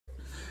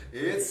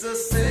It's a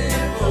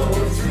simple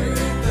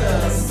truth,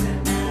 a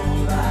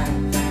simple life.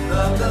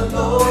 Love the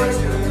Lord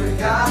your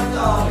God with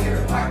all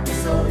your heart, your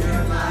soul,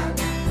 your mind.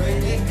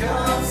 When it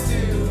comes to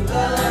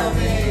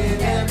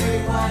loving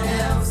everyone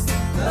else,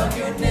 love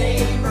your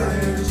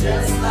neighbor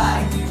just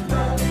like you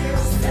love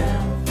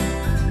yourself.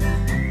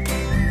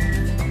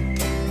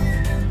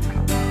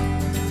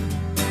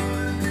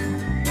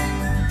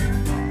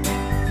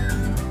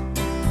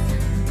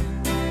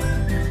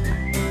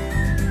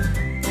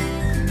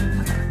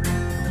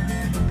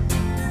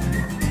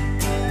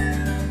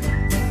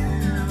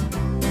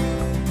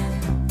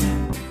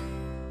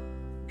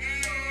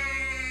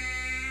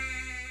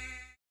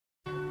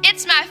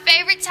 It's my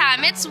favorite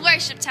time. It's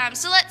worship time.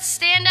 So let's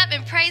stand up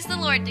and praise the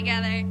Lord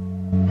together.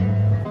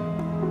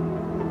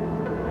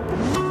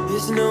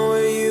 There's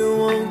nowhere you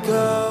won't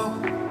go,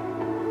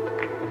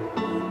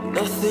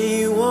 nothing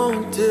you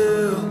won't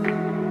do,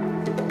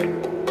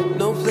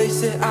 no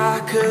place that I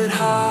could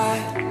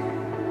hide.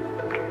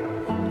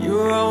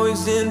 You're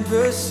always in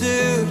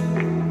pursuit.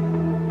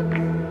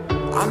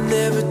 I'm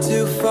never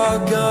too far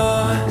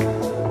gone,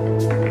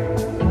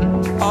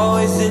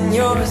 always in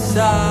your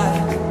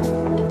side.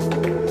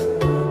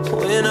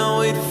 When I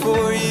wait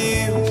for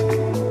you,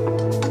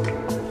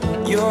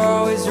 you're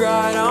always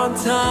right on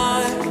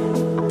time.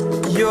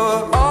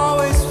 You're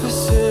always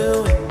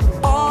pursuing,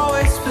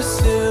 always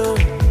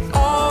pursuing,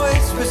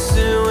 always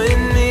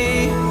pursuing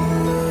me.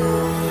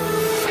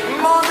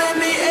 More than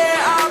the air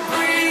I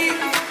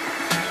breathe,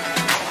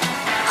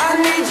 I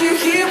need you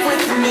here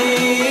with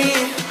me.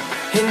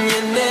 And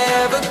you're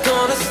never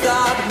gonna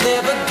stop,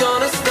 never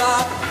gonna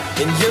stop.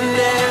 And you're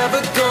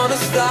never gonna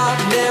stop,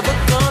 never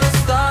gonna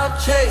stop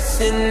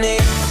chasing me.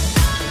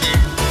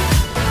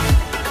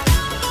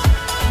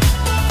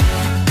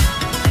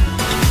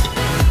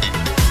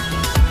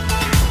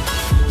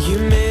 You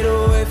made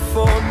a way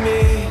for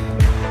me,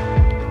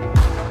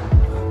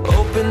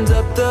 opened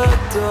up the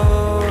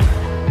door.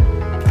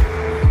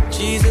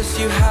 Jesus,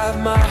 you have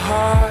my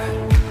heart,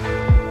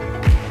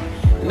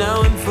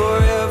 now and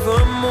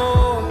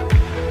forevermore.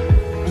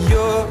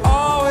 You're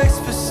always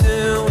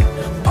pursuing,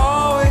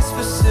 always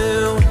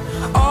pursuing,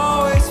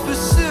 always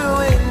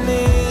pursuing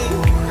me.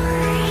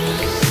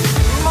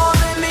 More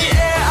than the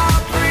air I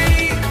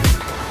breathe,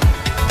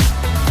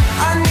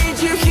 I need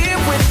you here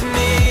with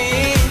me.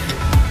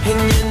 And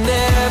you're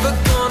never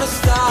gonna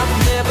stop,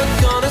 never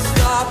gonna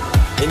stop.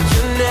 And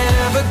you're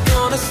never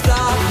gonna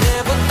stop,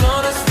 never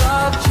gonna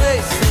stop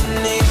chasing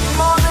me.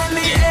 More than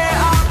the air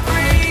I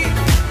breathe,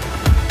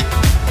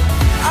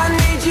 I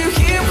need you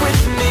here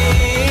with me.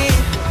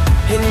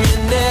 And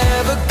you're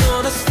never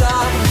gonna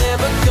stop,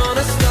 never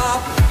gonna stop.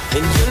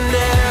 And you're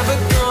never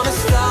gonna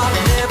stop,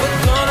 never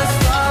gonna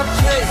stop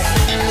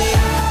chasing me.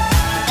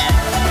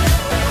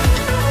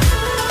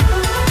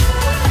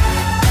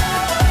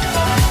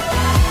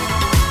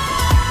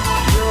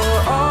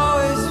 You're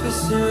always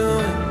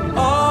pursuing,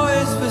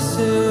 always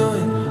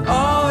pursuing,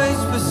 always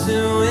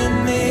pursuing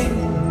me.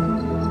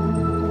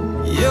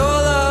 Your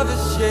love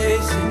is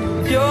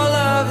chasing, your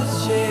love is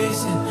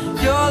chasing,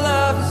 your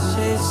love is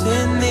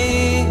chasing me.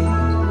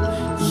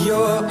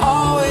 You're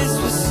always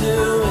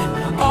pursuing,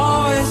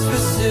 always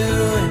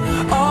pursuing,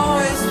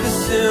 always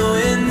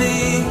pursuing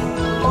me.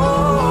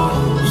 Oh,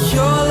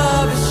 your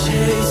love is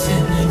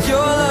chasing,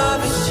 your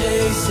love is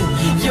chasing,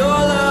 your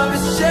love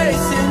is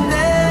chasing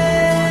me.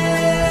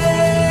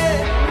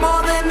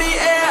 More than the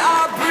air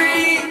I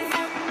breathe,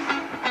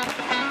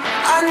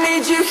 I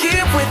need you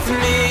here with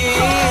me.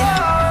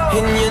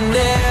 And you're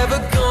never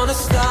gonna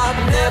stop,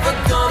 never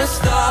gonna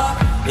stop.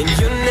 And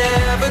you're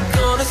never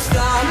gonna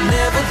stop,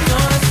 never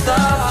gonna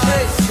stop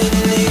chasing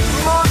me.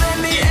 More than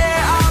the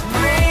air I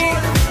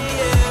breathe,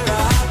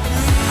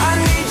 I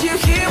need you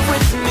here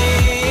with me.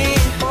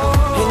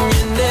 And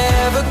you're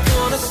never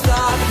gonna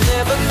stop,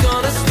 never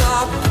gonna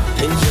stop.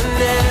 And you're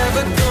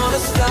never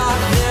gonna stop,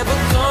 never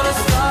gonna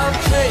stop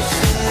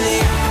chasing me.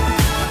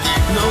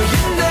 No,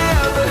 you're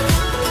never,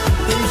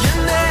 and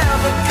you're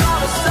never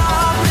gonna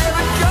stop,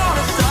 never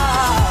gonna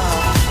stop.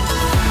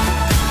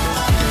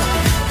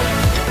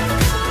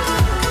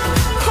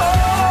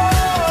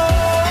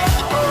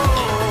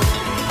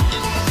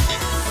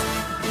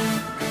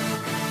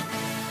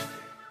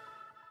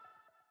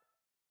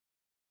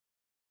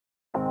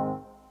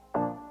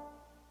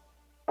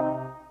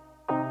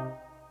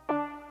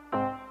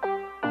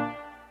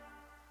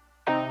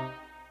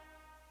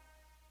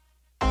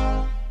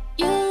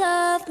 You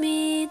love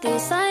me,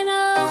 this I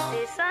know.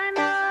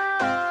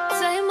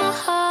 Take my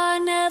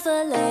heart,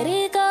 never let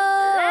it go.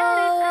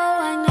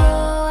 I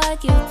know I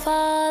can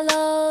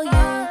follow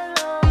you.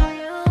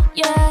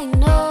 Yeah, I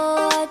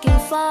know I can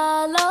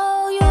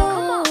follow you.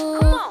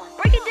 Come on,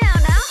 break it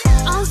down now.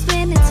 I'm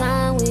spending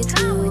time with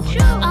you.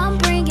 I'm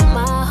bringing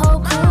my whole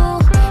crew.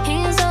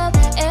 Hands up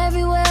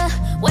everywhere,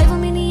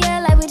 waving in the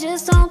air like we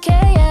just don't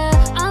care. Yeah,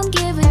 I'm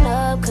giving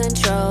up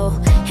control.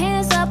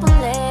 Hands up,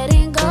 I'm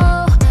letting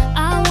go.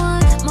 I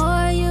want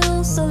more of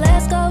you, so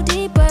let's go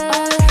deeper.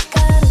 All I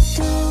gotta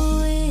do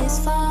is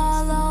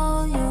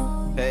follow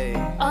you. Hey.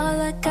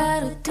 All I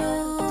gotta do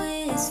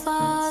is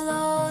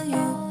follow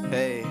you.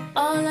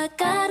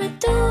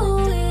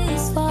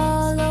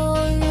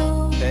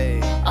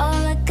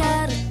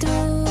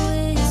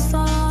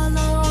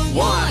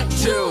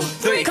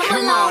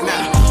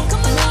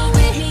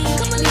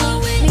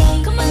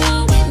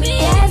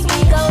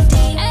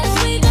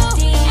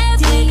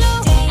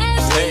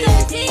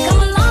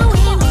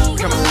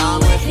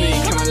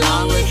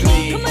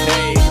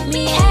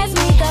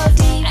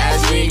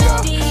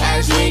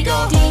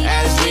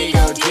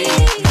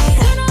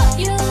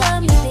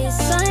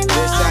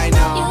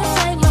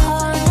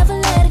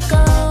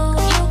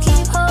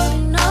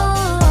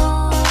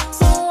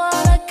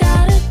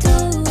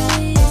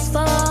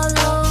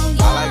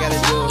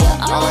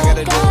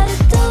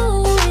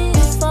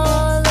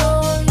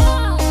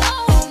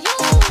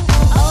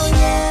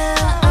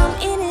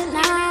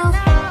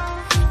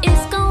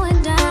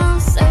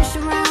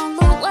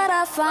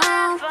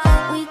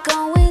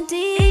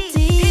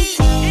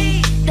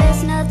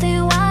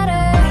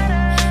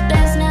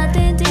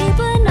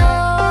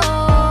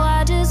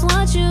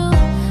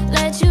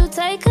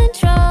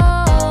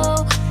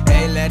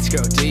 let's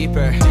go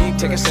deeper.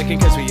 Take a second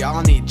cause we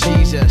all need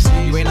Jesus.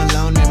 You ain't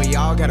alone, man, we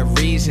all got a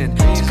reason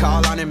to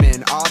call on him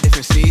in all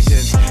different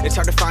seasons. It's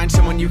hard to find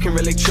someone you can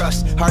really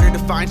trust, harder to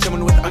find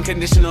someone with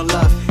unconditional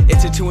love.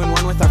 It's a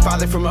 2-in-1 with our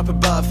Father from up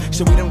above,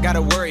 so we don't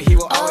gotta worry, he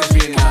will always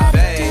be enough.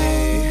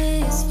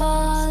 Hey.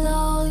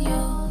 Follow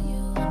you.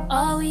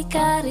 All we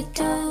gotta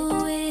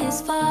do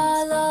is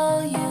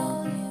follow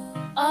you.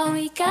 All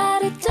we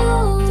gotta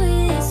do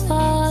is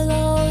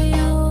follow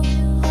you.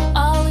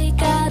 All we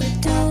gotta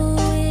do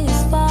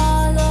is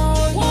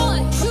follow you.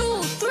 1,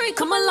 2, 3,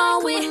 come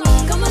along with me.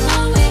 Come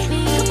along with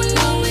me. Come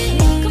along with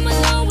me. Come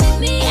along with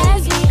me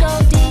as we go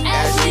deep.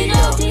 As we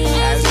go deep.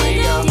 As we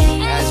go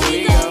deep. As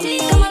we go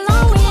deep. Come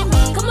along with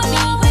me. Come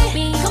along with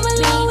me. Come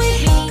along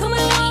with me. Come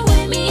along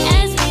with me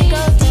as we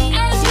go deep.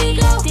 As we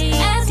go deep.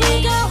 As we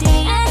go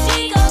deep. As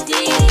we go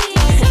deep.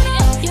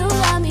 You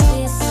love me,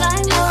 this I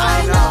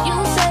know. You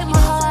save my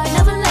heart,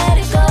 never let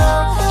it go.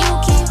 You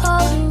keep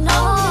holding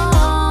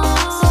on.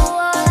 So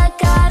all I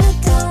gotta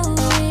do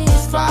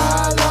is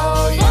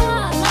follow you.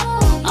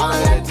 All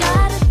I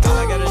gotta do.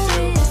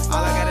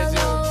 All I gotta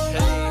do.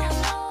 Hey.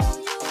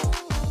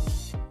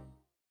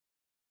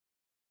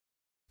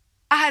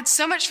 I had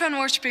so much fun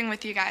worshiping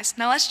with you guys.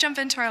 Now let's jump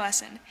into our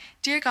lesson.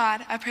 Dear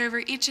God, I pray over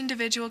each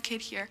individual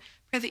kid here.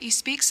 Pray that you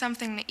speak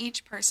something to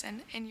each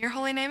person. In your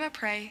holy name I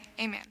pray.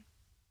 Amen.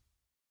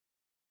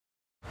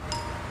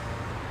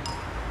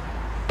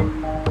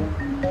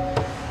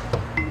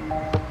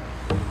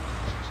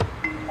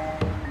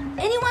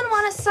 Anyone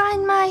want to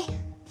sign my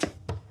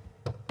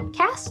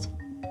cast?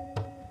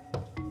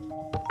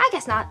 I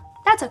guess not.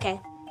 That's okay.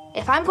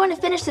 If I'm going to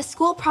finish this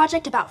school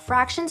project about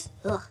fractions,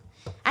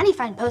 I need to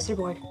find a poster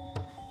board.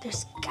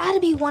 There's gotta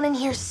be one in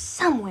here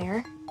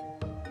somewhere.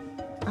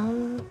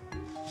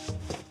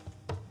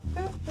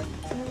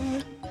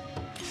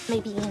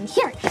 Maybe in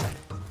here.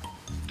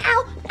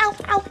 Ow, ow,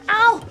 ow,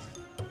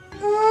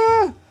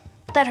 ow!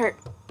 That hurt.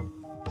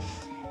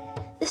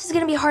 This is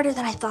gonna be harder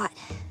than I thought.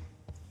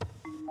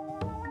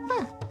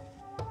 Ow,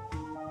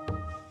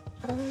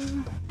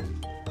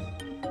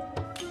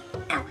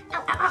 ow, ow,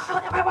 ow,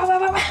 ow, ow,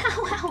 ow, ow,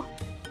 ow, ow.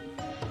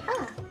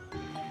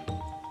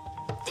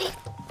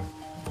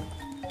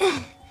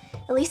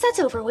 At least that's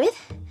over with.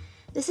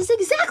 This is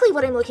exactly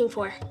what I'm looking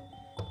for.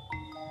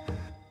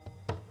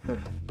 Ow,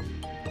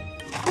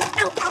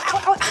 ow, ow,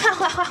 ow,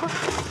 ow, ow,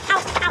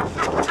 ow, ow,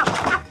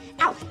 ow,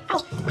 ow, ow,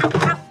 ow,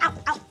 ow, ow,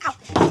 ow,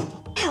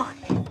 ow,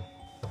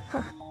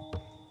 ow.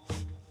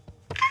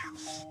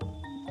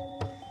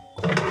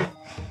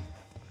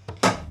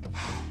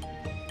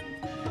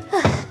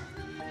 Huh.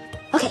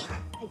 Okay,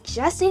 I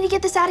just need to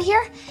get this out of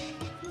here,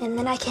 and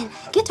then I can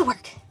get to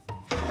work.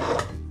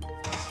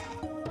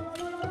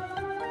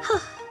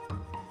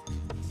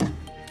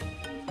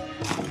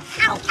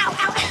 Ow, ow, ow,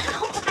 ow,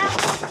 ow,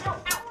 ow,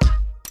 ow.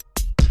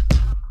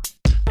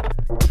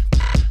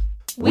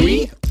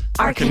 We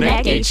are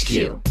Connect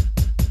HQ.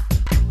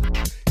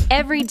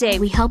 Every day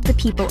we help the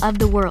people of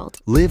the world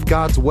Live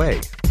God's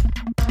way.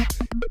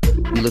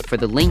 We look for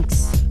the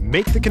links,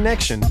 Make the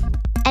connection.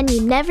 And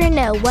you never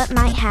know what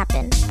might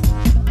happen.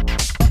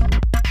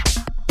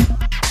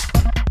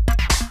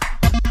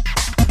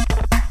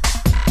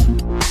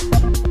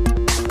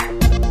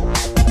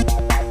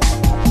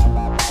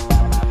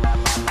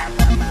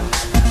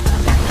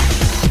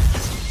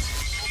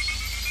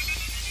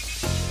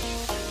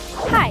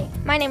 Hi,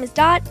 my name is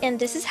Dot, and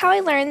this is how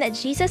I learned that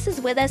Jesus is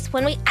with us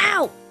when we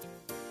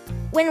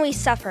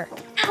suffer.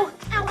 Ow,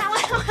 ow, ow,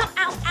 ow,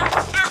 ow,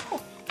 ow,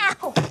 ow,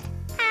 ow,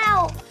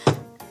 ow.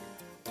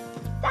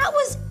 That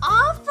was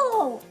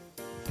awful.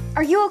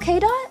 Are you okay,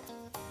 Dot?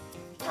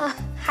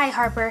 Hi,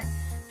 Harper.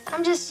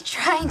 I'm just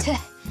trying to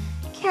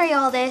carry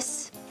all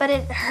this, but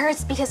it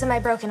hurts because of my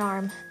broken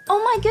arm.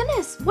 Oh my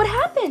goodness, what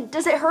happened?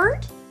 Does it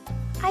hurt?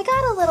 I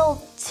got a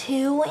little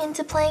too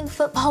into playing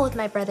football with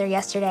my brother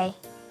yesterday.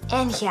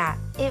 And yeah,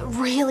 it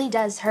really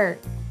does hurt.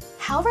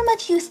 However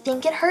much you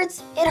think it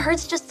hurts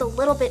just a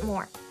little bit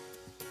more.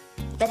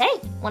 But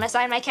hey, wanna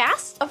sign my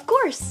cast? Of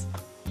course.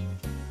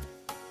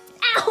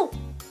 Ow!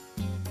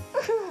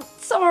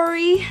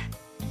 Sorry.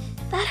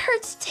 That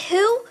hurts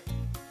too?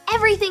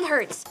 Everything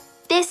hurts.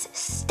 This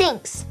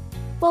stinks.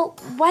 Well,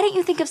 why don't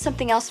you think of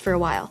something else for a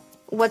while?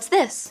 What's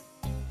this?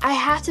 I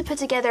have to put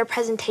together a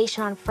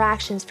presentation on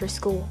fractions for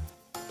school.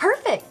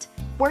 Perfect.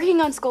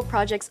 Working on school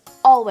projects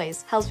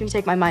always helps me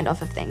take my mind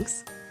off of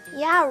things.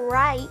 Yeah,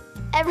 right.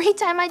 Every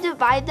time I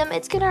divide them,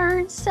 it's gonna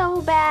hurt so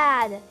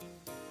bad.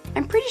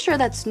 I'm pretty sure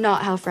that's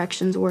not how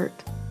fractions work.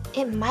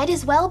 It might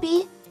as well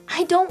be.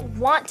 I don't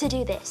want to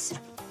do this.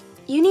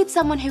 You need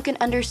someone who can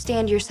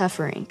understand your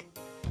suffering.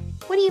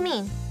 What do you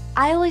mean?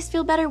 I always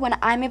feel better when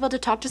I'm able to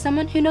talk to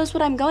someone who knows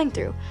what I'm going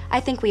through.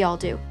 I think we all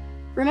do.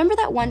 Remember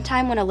that one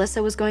time when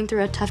Alyssa was going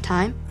through a tough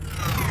time?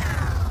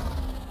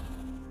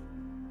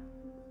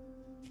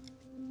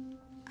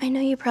 I know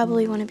you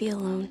probably want to be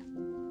alone,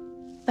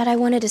 but I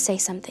wanted to say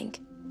something.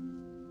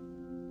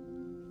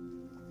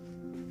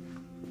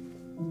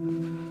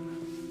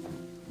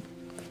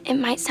 It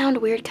might sound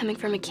weird coming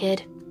from a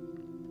kid,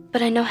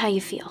 but I know how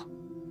you feel.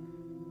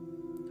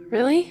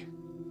 Really?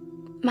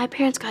 My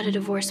parents got a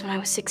divorce when I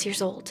was 6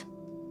 years old.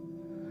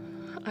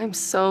 I'm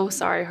so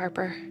sorry,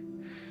 Harper.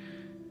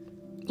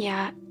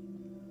 Yeah,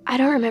 I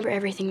don't remember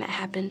everything that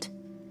happened.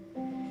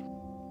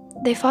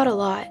 They fought a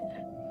lot,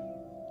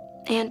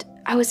 and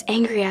I was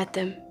angry at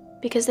them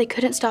because they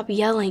couldn't stop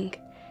yelling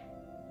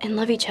and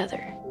love each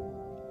other.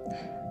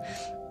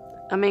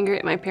 I'm angry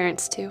at my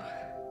parents too.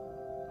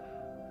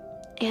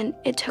 And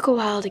it took a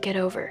while to get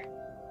over,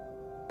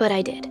 but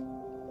I did.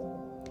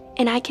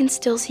 And I can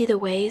still see the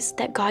ways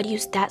that God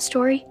used that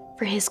story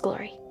for His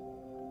glory.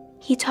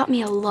 He taught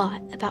me a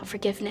lot about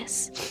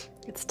forgiveness.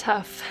 It's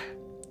tough.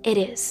 It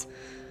is.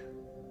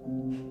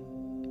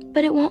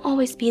 But it won't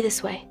always be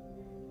this way.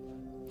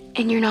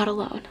 And you're not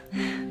alone.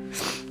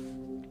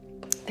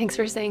 Thanks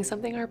for saying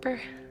something,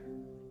 Harper.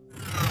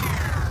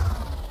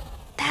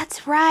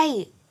 That's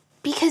right.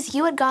 Because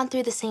you had gone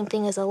through the same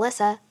thing as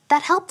Alyssa,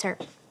 that helped her.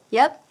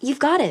 Yep, you've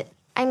got it.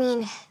 I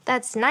mean,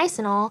 that's nice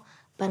and all,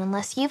 but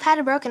unless you've had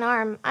a broken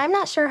arm, I'm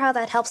not sure how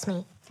that helps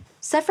me.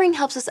 Suffering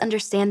helps us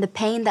understand the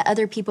pain that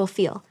other people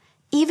feel,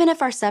 even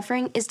if our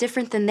suffering is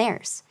different than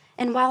theirs.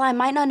 And while I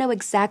might not know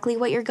exactly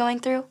what you're going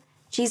through,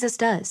 Jesus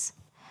does.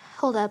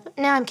 Hold up,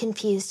 now I'm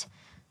confused.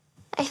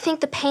 I think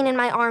the pain in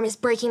my arm is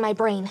breaking my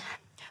brain.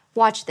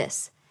 Watch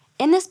this.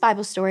 In this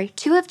Bible story,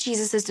 2 of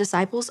Jesus'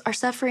 disciples are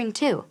suffering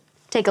too.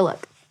 Take a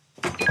look.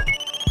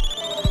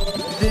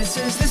 This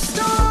is the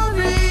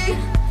story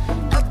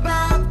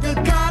about the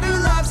God who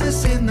loves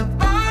us in the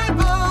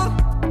Bible.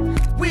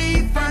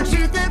 We find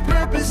truth and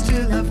purpose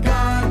to love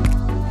God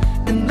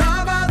and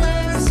love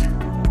others.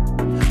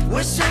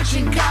 We're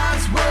searching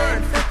God's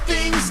word for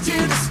things to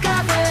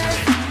discover.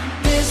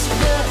 This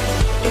book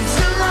is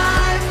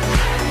alive,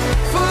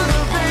 full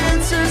of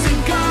answers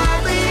and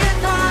godly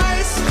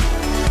advice.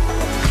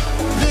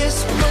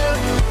 This book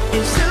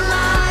is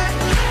alive.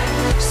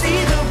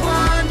 See the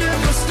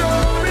wonderful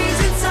stories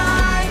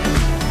inside.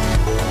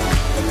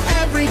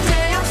 Every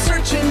day I'm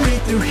searching,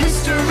 read through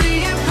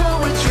history and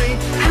poetry.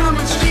 How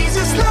much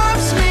Jesus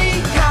loves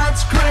me.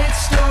 God's great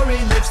story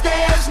lives.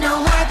 There's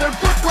no other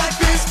book like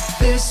this.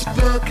 This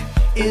book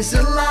is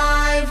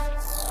alive.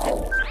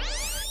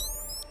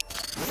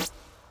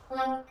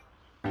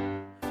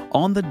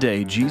 On the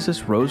day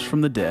Jesus rose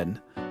from the dead,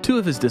 2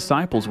 of his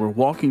disciples were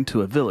walking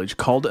to a village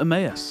called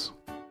Emmaus.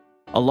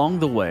 Along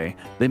the way,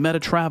 they met a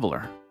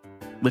traveler.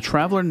 The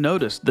traveler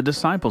noticed the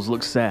disciples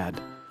looked sad,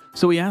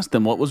 so he asked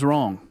them what was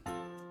wrong.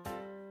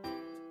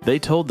 They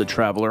told the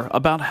traveler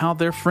about how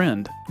their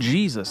friend,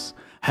 Jesus,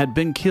 had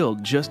been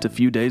killed just a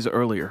few days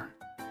earlier.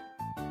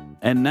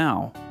 And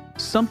now,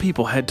 some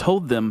people had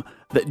told them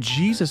that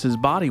Jesus'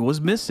 body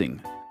was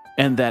missing,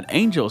 and that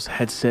angels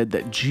had said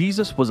that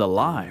Jesus was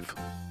alive.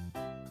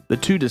 The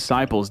 2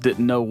 disciples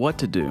didn't know what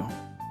to do.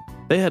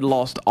 They had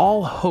lost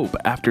all hope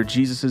after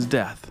Jesus'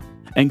 death,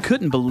 and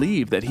couldn't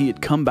believe that he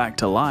had come back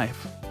to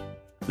life.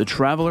 The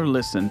traveler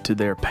listened to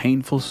their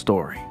painful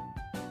story.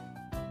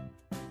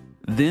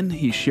 Then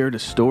he shared a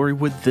story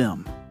with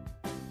them.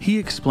 He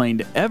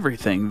explained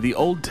everything the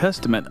Old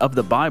Testament of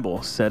the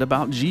Bible said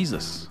about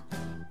Jesus.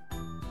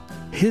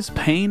 His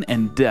pain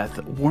and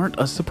death weren't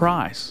a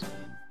surprise.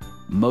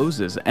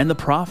 Moses and the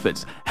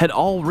prophets had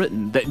all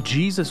written that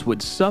Jesus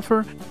would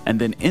suffer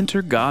and then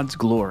enter God's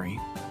glory.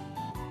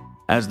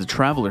 As the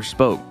traveler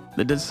spoke,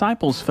 the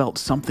disciples felt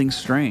something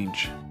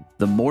strange.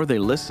 The more they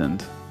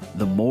listened,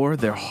 the more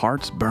their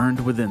hearts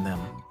burned within them.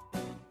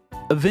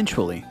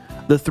 Eventually,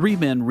 the 3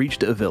 men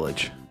reached a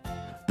village.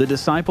 The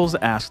disciples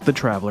asked the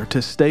traveler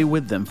to stay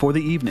with them for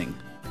the evening,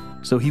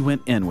 so he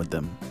went in with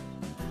them.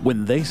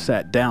 When they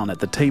sat down at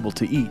the table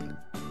to eat,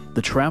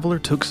 the traveler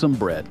took some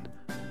bread,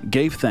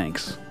 gave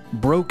thanks,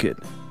 broke it,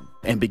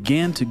 and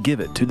began to give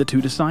it to the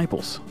 2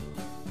 disciples.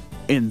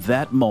 In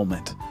that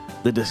moment,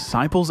 the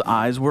disciples'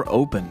 eyes were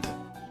opened.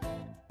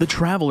 The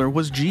traveler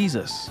was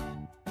Jesus.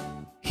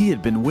 He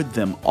had been with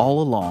them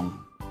all along.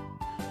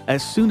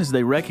 As soon as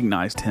they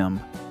recognized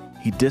him,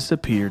 he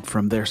disappeared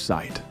from their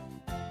sight.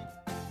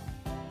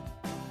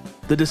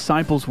 The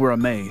disciples were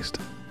amazed.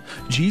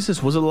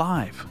 Jesus was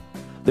alive.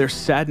 Their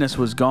sadness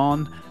was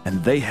gone,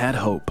 and they had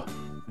hope.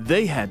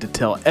 They had to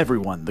tell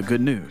everyone the good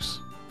news.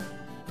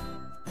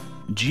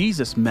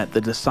 Jesus met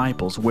the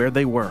disciples where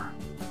they were.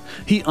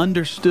 He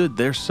understood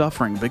their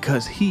suffering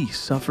because he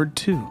suffered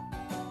too.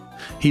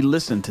 He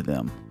listened to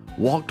them,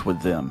 walked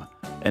with them,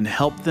 and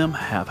helped them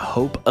have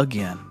hope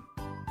again.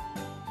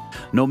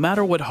 No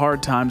matter what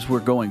hard times we're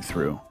going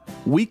through,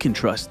 we can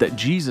trust that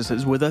Jesus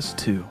is with us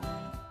too.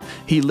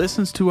 He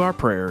listens to our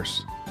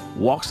prayers,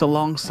 walks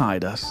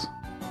alongside us,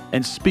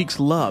 and speaks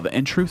love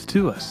and truth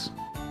to us.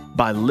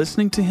 By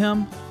listening to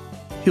him,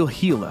 he'll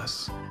heal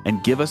us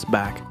and give us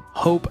back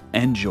hope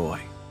and joy.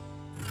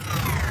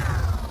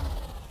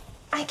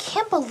 I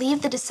can't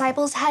believe the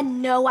disciples had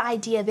no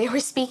idea they were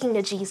speaking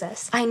to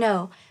Jesus. I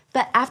know,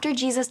 but after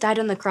Jesus died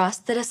on the cross,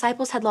 the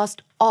disciples had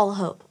lost all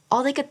hope.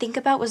 All they could think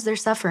about was their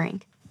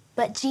suffering.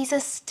 But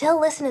Jesus still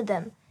listened to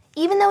them,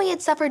 even though he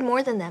had suffered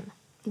more than them.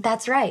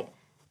 That's right.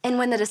 And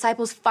when the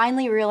disciples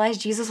finally realized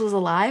Jesus was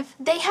alive,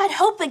 they had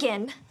hope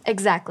again.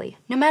 Exactly.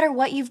 No matter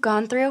what you've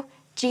gone through,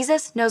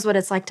 Jesus knows what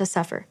it's like to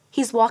suffer.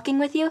 He's walking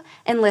with you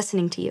and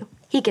listening to you.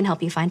 He can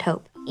help you find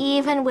hope.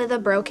 Even with a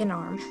broken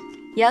arm.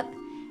 Yep.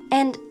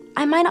 And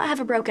I might not have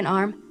a broken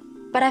arm,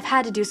 but I've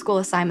had to do school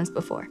assignments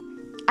before.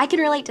 I can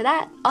relate to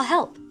that. I'll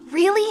help.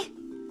 Really?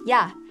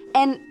 Yeah.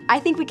 And I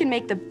think we can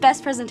make the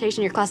best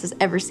presentation your class has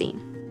ever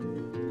seen.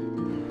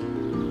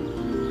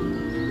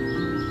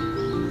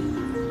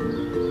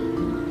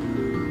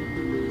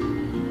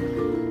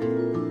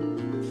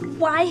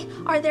 Why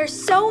are there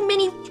so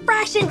many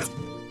fractions?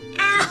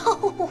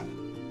 Ow!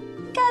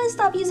 Gotta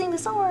stop using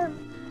this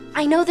arm.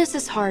 I know this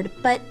is hard,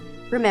 but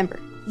remember,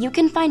 you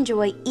can find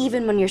joy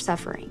even when you're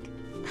suffering.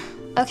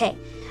 Okay,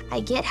 I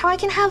get how I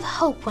can have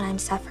hope when I'm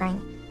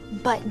suffering,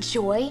 but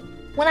joy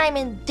when I'm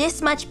in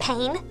this much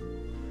pain?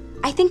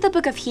 I think the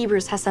book of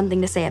Hebrews has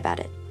something to say about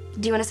it.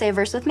 Do you want to say a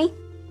verse with me?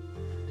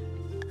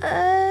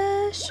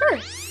 Sure.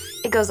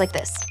 It goes like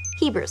this.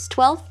 Hebrews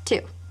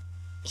 12:2.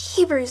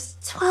 Hebrews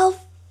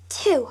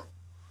 12:2.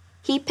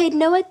 He paid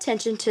no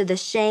attention to the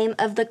shame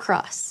of the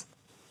cross.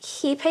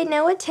 He paid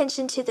no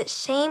attention to the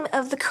shame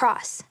of the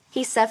cross.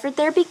 He suffered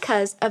there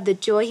because of the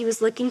joy he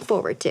was looking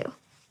forward to.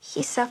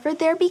 He suffered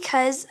there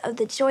because of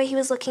the joy he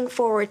was looking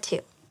forward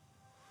to.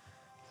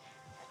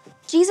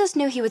 Jesus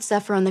knew he would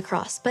suffer on the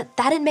cross, but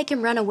that didn't make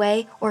him run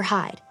away or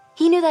hide.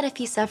 He knew that if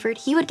he suffered,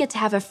 he would get to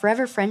have a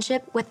forever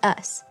friendship with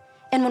us.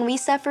 And when we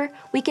suffer,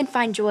 we can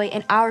find joy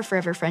in our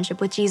forever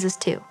friendship with Jesus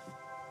too.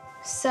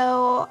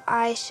 So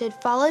I should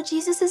follow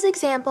Jesus'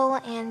 example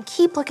and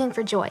keep looking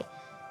for joy,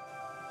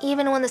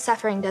 even when the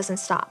suffering doesn't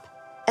stop.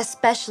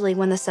 Especially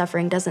when the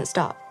suffering doesn't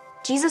stop.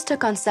 Jesus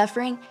took on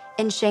suffering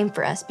and shame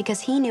for us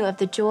because he knew of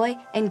the joy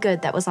and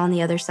good that was on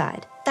the other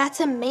side. That's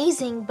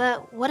amazing,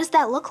 but what does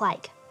that look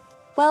like?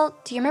 Well,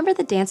 do you remember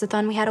the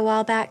dance-a-thon we had a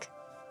while back?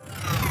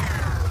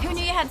 Who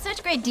knew you had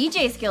such great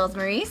DJ skills,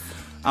 Maurice?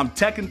 I'm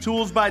teching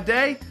tools by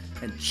day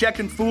and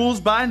checking fools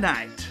by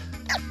night.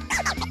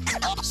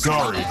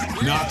 Sorry,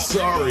 not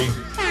sorry.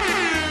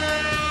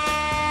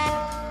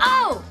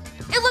 Oh!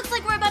 It looks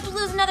like we're about to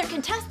lose another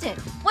contestant.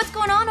 What's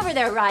going on over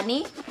there,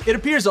 Rodney? It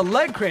appears a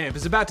leg cramp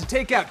is about to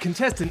take out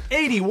contestant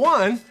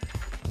 81.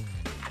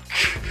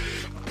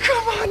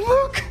 Come on,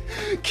 Luke!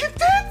 Keep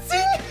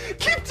dancing!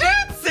 Keep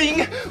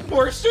dancing!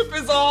 Worship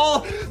is all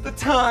the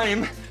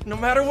time, no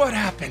matter what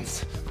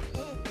happens.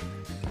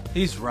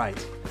 He's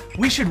right.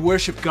 We should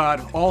worship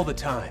God all the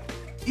time,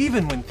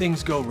 even when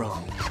things go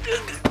wrong.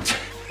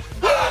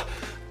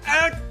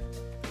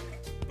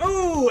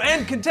 Ooh,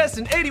 and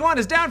contestant 81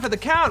 is down for the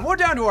count. We're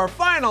down to our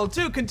final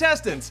 2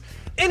 contestants.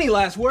 Any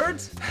last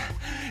words?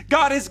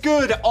 God is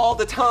good all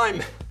the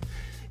time,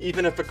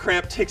 even if a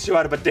cramp takes you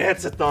out of a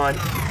dance-a-thon.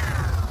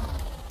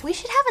 We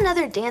should have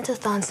another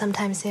dance-a-thon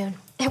sometime soon.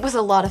 It was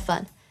a lot of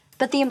fun.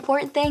 But the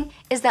important thing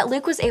is that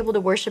Luke was able to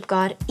worship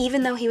God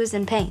even though he was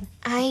in pain.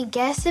 I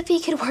guess if he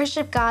could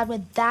worship God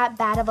with that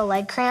bad of a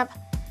leg cramp,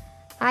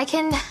 I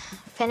can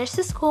finish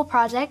the school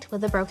project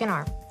with a broken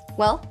arm.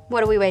 Well,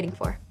 what are we waiting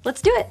for?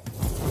 Let's do it.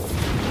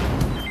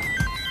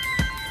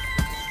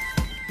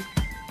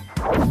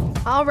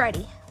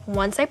 Alrighty.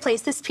 Once I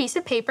place this piece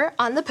of paper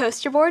on the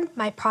poster board,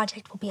 my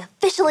project will be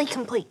officially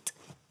complete.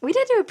 We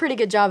did do a pretty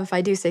good job if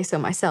I do say so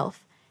myself.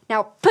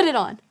 Now, put it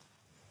on.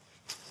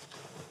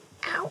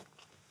 Ow.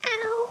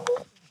 Ow.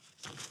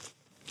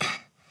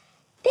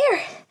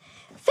 There.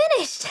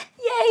 Finished.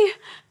 Yay.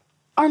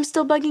 Arm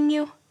still bugging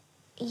you?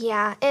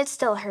 Yeah, it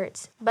still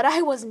hurts, but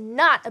I was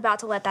not about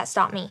to let that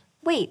stop me.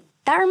 Wait,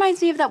 that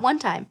reminds me of that one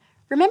time.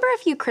 Remember a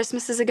few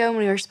Christmases ago when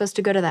we were supposed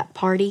to go to that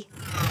party?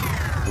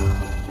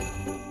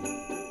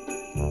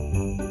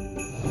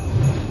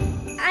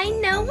 I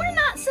know we're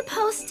not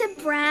supposed to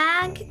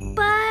brag,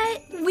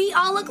 but we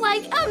all look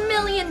like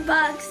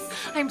 $1,000,000.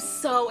 I'm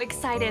so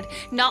excited.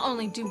 Not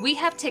only do we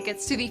have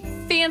tickets to the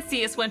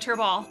fanciest winter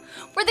ball,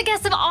 we're the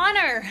guests of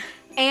honor.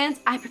 And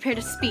I prepared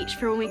a speech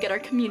for when we get our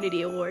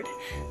community award.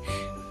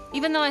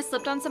 Even though I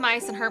slipped on some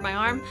ice and hurt my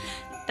arm,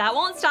 that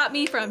won't stop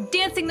me from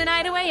dancing the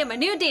night away in my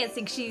new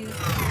dancing shoes.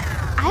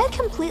 I had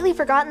completely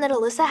forgotten that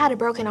Alyssa had a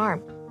broken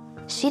arm.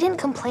 She didn't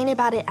complain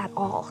about it at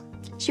all.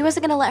 She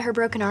wasn't gonna let her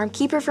broken arm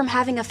keep her from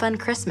having a fun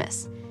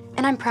Christmas.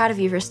 And I'm proud of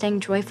you for staying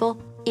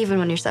joyful, even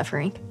when you're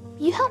suffering.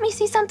 You helped me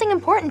see something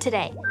important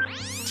today.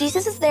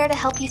 Jesus is there to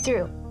help you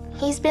through.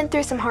 He's been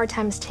through some hard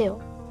times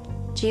too.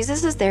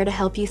 Jesus is there to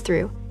help you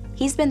through.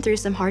 He's been through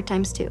some hard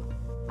times too.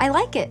 I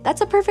like it.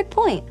 That's a perfect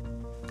point.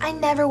 I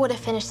never would have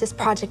finished this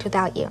project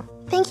without you.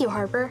 Thank you,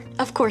 Harper.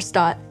 Of course,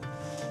 Dot.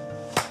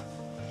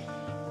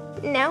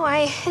 Now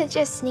I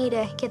just need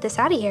to get this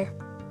out of here.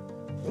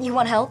 You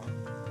want help?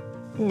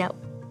 No.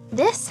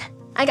 This,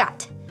 I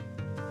got.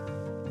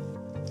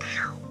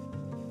 Ow.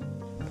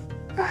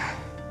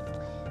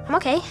 I'm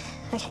okay.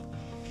 Okay.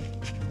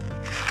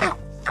 Ow,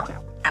 ow,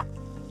 ow,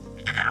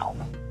 ow.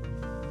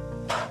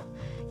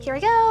 Here we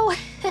go. Ow,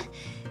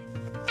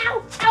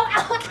 ow, ow,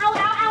 ow, ow,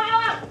 ow,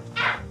 ow, ow.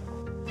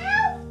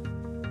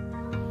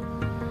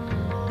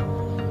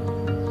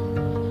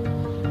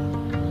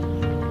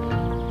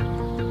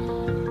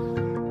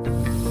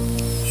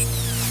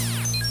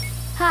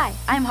 Hi,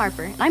 I'm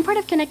Harper, and I'm part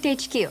of Connect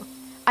HQ.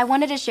 I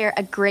wanted to share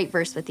a great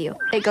verse with you.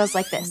 It goes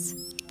like this.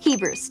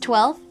 Hebrews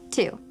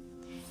 12:2.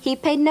 He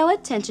paid no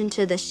attention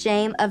to the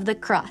shame of the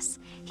cross.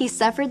 He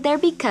suffered there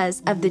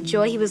because of the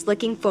joy he was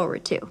looking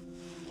forward to.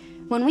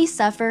 When we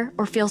suffer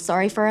or feel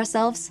sorry for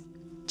ourselves,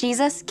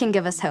 Jesus can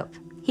give us hope.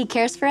 He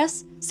cares for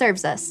us,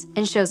 serves us,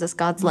 and shows us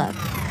God's love.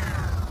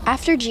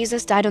 After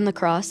Jesus died on the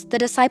cross, the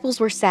disciples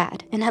were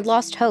sad and had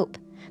lost hope.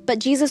 But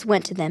Jesus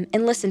went to them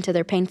and listened to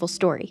their painful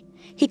story.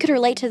 He could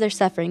relate to their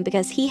suffering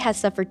because he has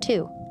suffered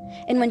too.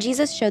 And when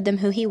Jesus showed them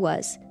who he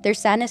was, their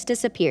sadness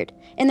disappeared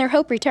and their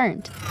hope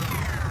returned.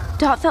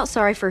 Dot felt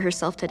sorry for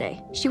herself today.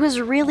 She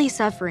was really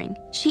suffering.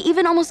 She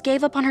even almost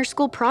gave up on her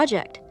school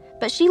project.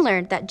 But she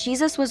learned that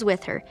Jesus was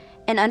with her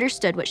and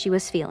understood what she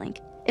was feeling.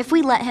 If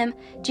we let him,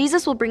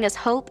 Jesus will bring us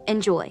hope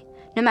and joy,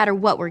 no matter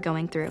what we're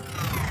going through.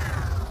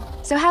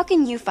 So how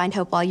can you find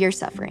hope while you're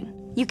suffering?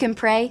 You can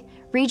pray,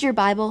 read your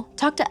Bible,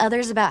 talk to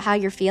others about how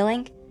you're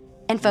feeling,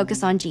 and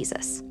focus on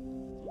Jesus.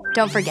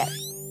 Don't forget,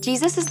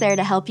 Jesus is there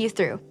to help you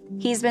through.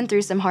 He's been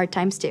through some hard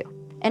times too.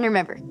 And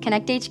remember,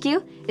 Connect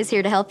HQ is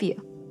here to help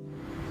you.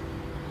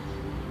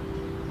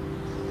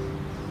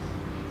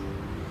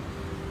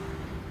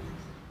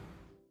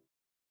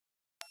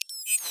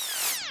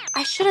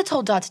 I should have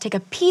told Dot to take a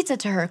pizza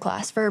to her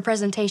class for her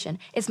presentation.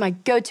 It's my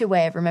go-to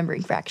way of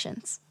remembering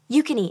fractions.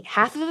 You can eat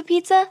half of a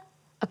pizza,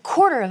 a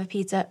quarter of a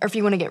pizza, or if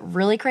you want to get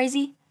really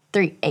crazy,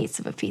 3/8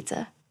 of a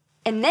pizza.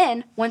 And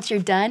then, once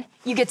you're done,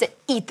 you get to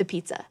eat the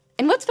pizza.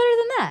 And what's better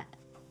than that?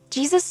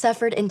 Jesus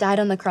suffered and died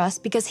on the cross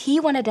because he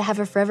wanted to have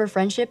a forever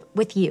friendship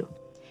with you.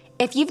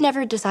 If you've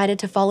never decided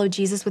to follow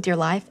Jesus with your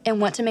life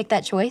and want to make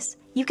that choice,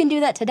 you can do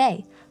that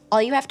today.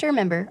 All you have to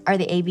remember are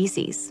the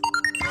ABCs.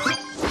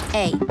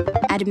 A,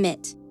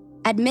 admit.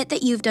 Admit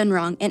that you've done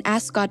wrong and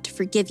ask God to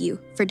forgive you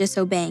for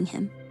disobeying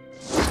him.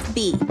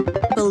 B,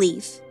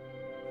 believe.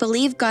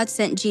 Believe God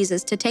sent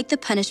Jesus to take the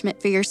punishment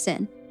for your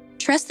sin.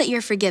 Trust that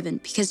you're forgiven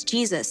because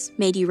Jesus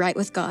made you right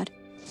with God.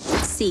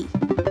 C,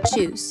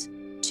 choose.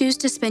 Choose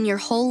to spend your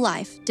whole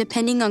life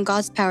depending on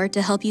God's power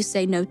to help you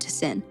say no to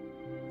sin.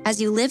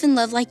 As you live and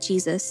love like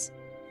Jesus,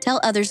 tell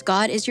others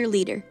God is your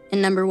leader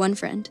and #1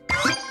 friend.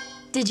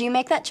 Did you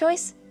make that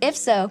choice? If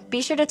so,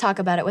 be sure to talk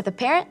about it with a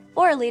parent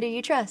or a leader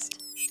you trust.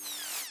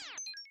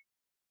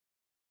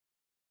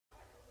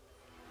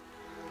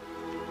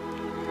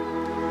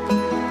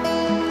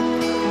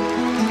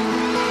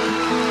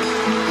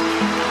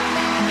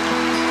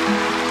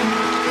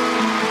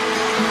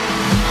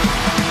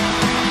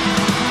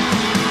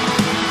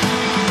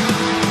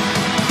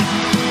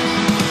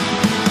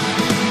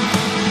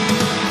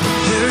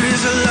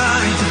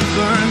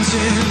 Burns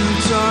in the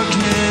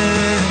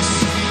darkness.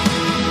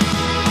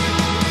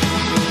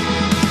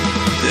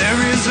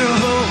 There is a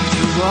hope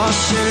that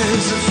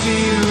washes the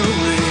fear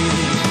away.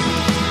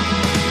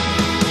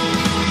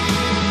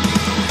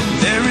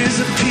 There is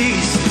a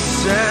peace that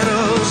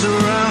settles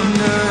around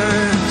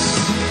us.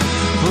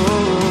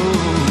 Oh,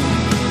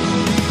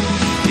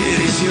 it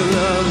is your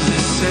love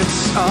that sets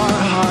our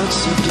hearts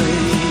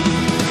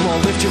ablaze. Come on,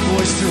 lift your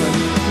voice to him.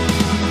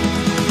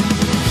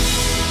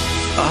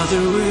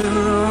 Father,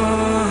 we're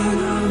on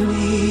our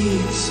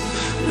knees.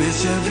 With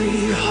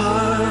every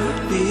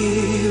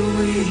heartbeat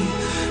we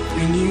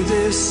bring you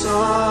this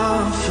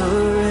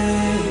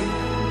offering.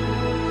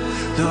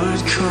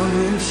 Lord, come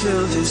and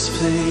fill this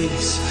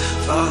place.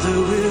 Father,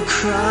 we're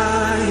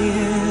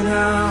crying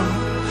out.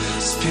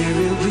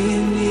 Spirit, we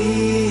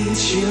need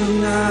you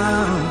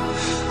now.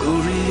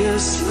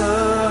 Glorious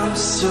love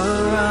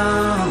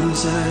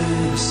surrounds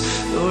us.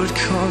 Lord,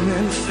 come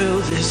and fill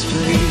this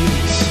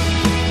place.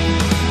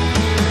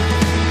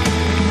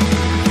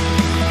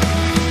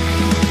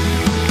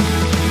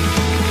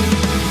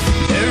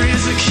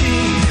 The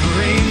King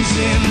reigns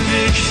in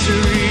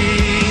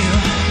victory.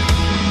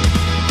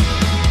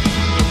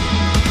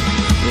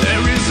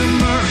 There is a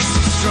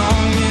mercy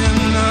strong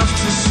enough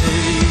to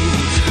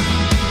save.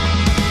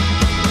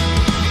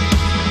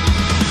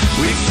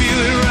 We feel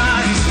it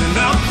rising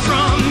up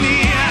from the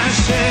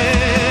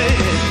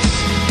ashes.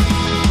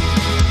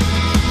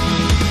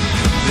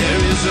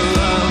 There is a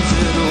love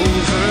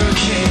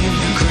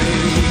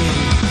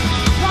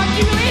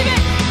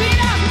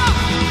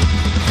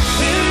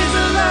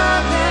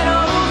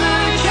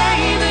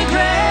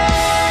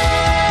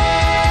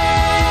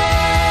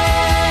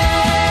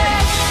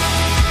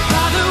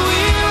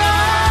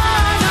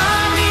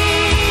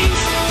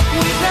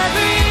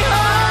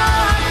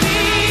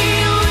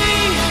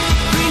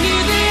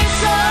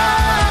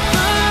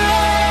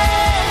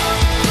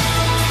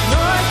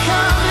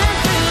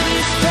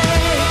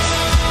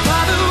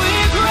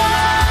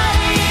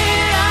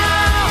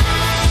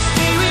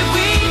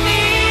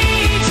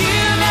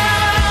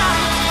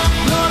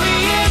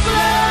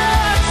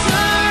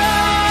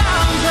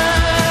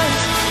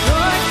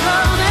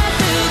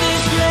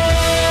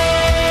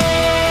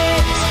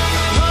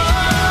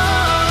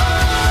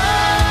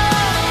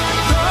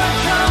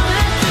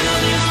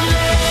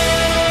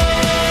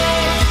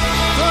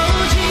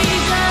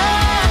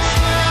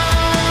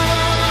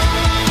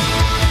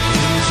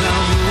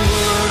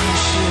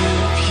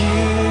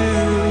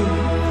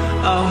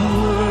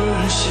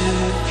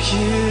worship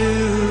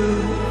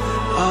you.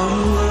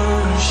 I'll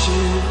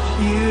worship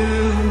you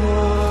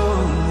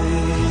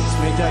always.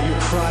 Make that your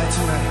cry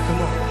tonight,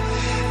 come on.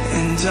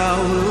 And I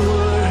will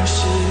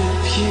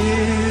worship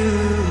you.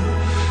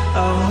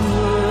 I'll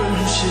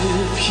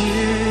worship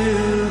you.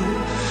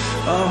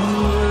 I'll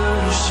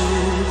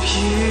worship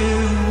you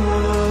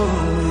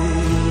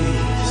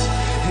always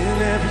in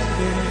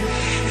everything.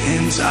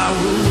 And I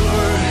will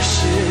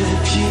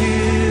worship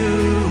you.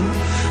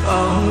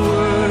 I'll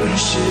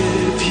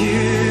worship you.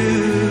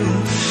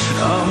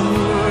 I'll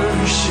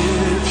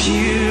worship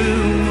you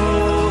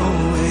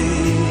always.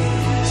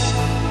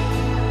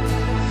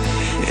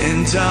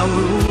 And I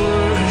will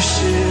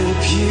worship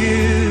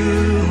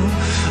you.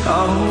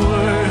 I'll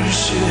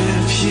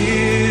worship you.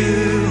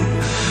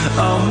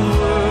 I'll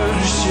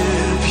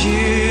worship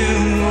you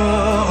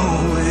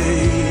always.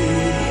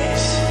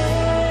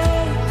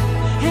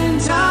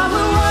 And I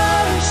will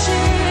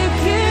worship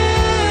you.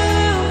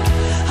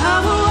 I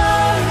will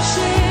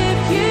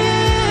worship you.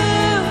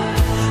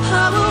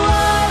 I will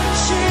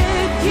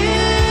worship you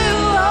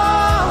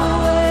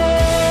always.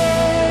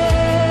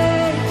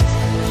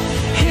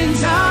 And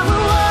I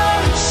will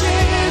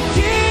worship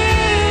you.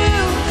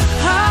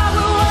 I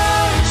will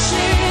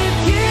worship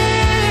you.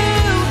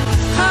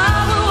 I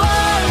will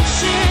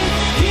worship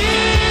you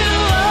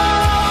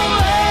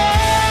always.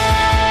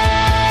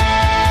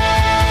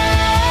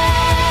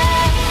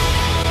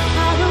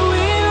 Father,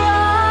 we're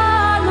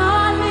on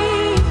our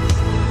knees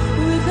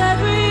with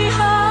every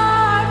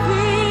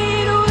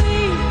heartbeat. We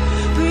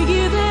bring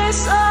you this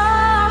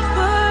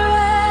offering.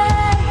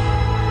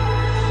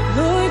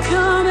 Lord,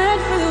 come and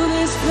fill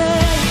this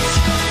place.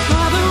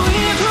 Father,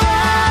 we're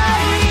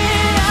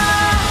crying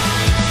out.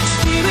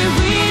 Spirit,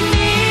 we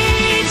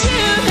need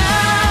you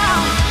now.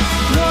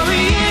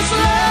 Glorious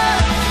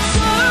love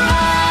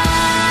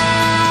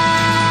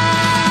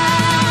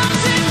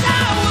surrounds. And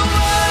I will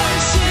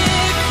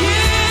worship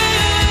you.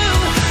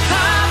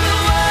 I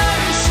will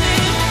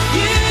worship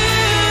you.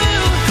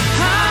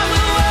 I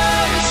will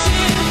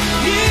worship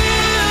you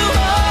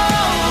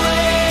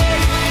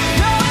always,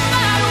 no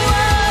matter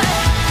what.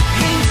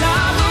 And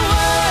I will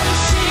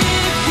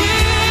worship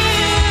you.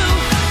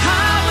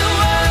 I will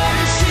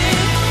worship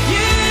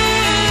you.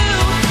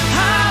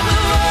 I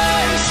will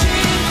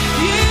worship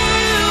you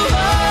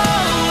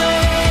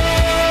always.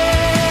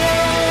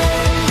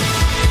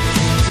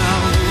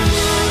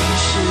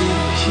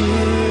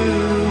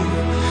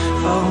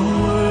 I'll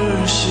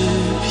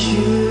worship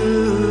you.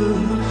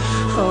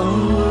 I'll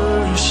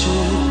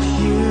worship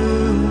you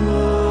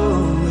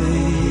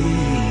always.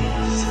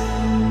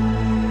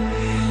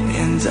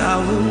 And I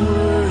will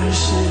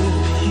worship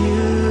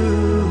you.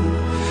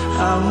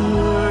 I'll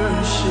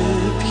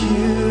worship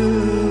you.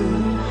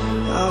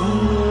 I'll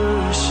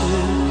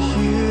worship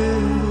you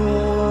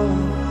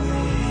always.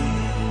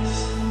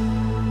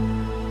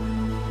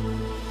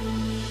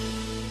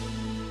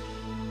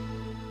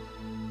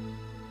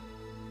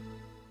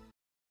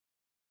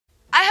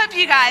 I hope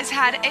you guys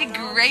had a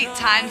great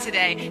time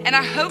today, and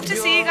I hope to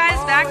see you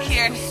guys back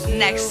here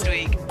next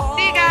week.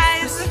 See you guys.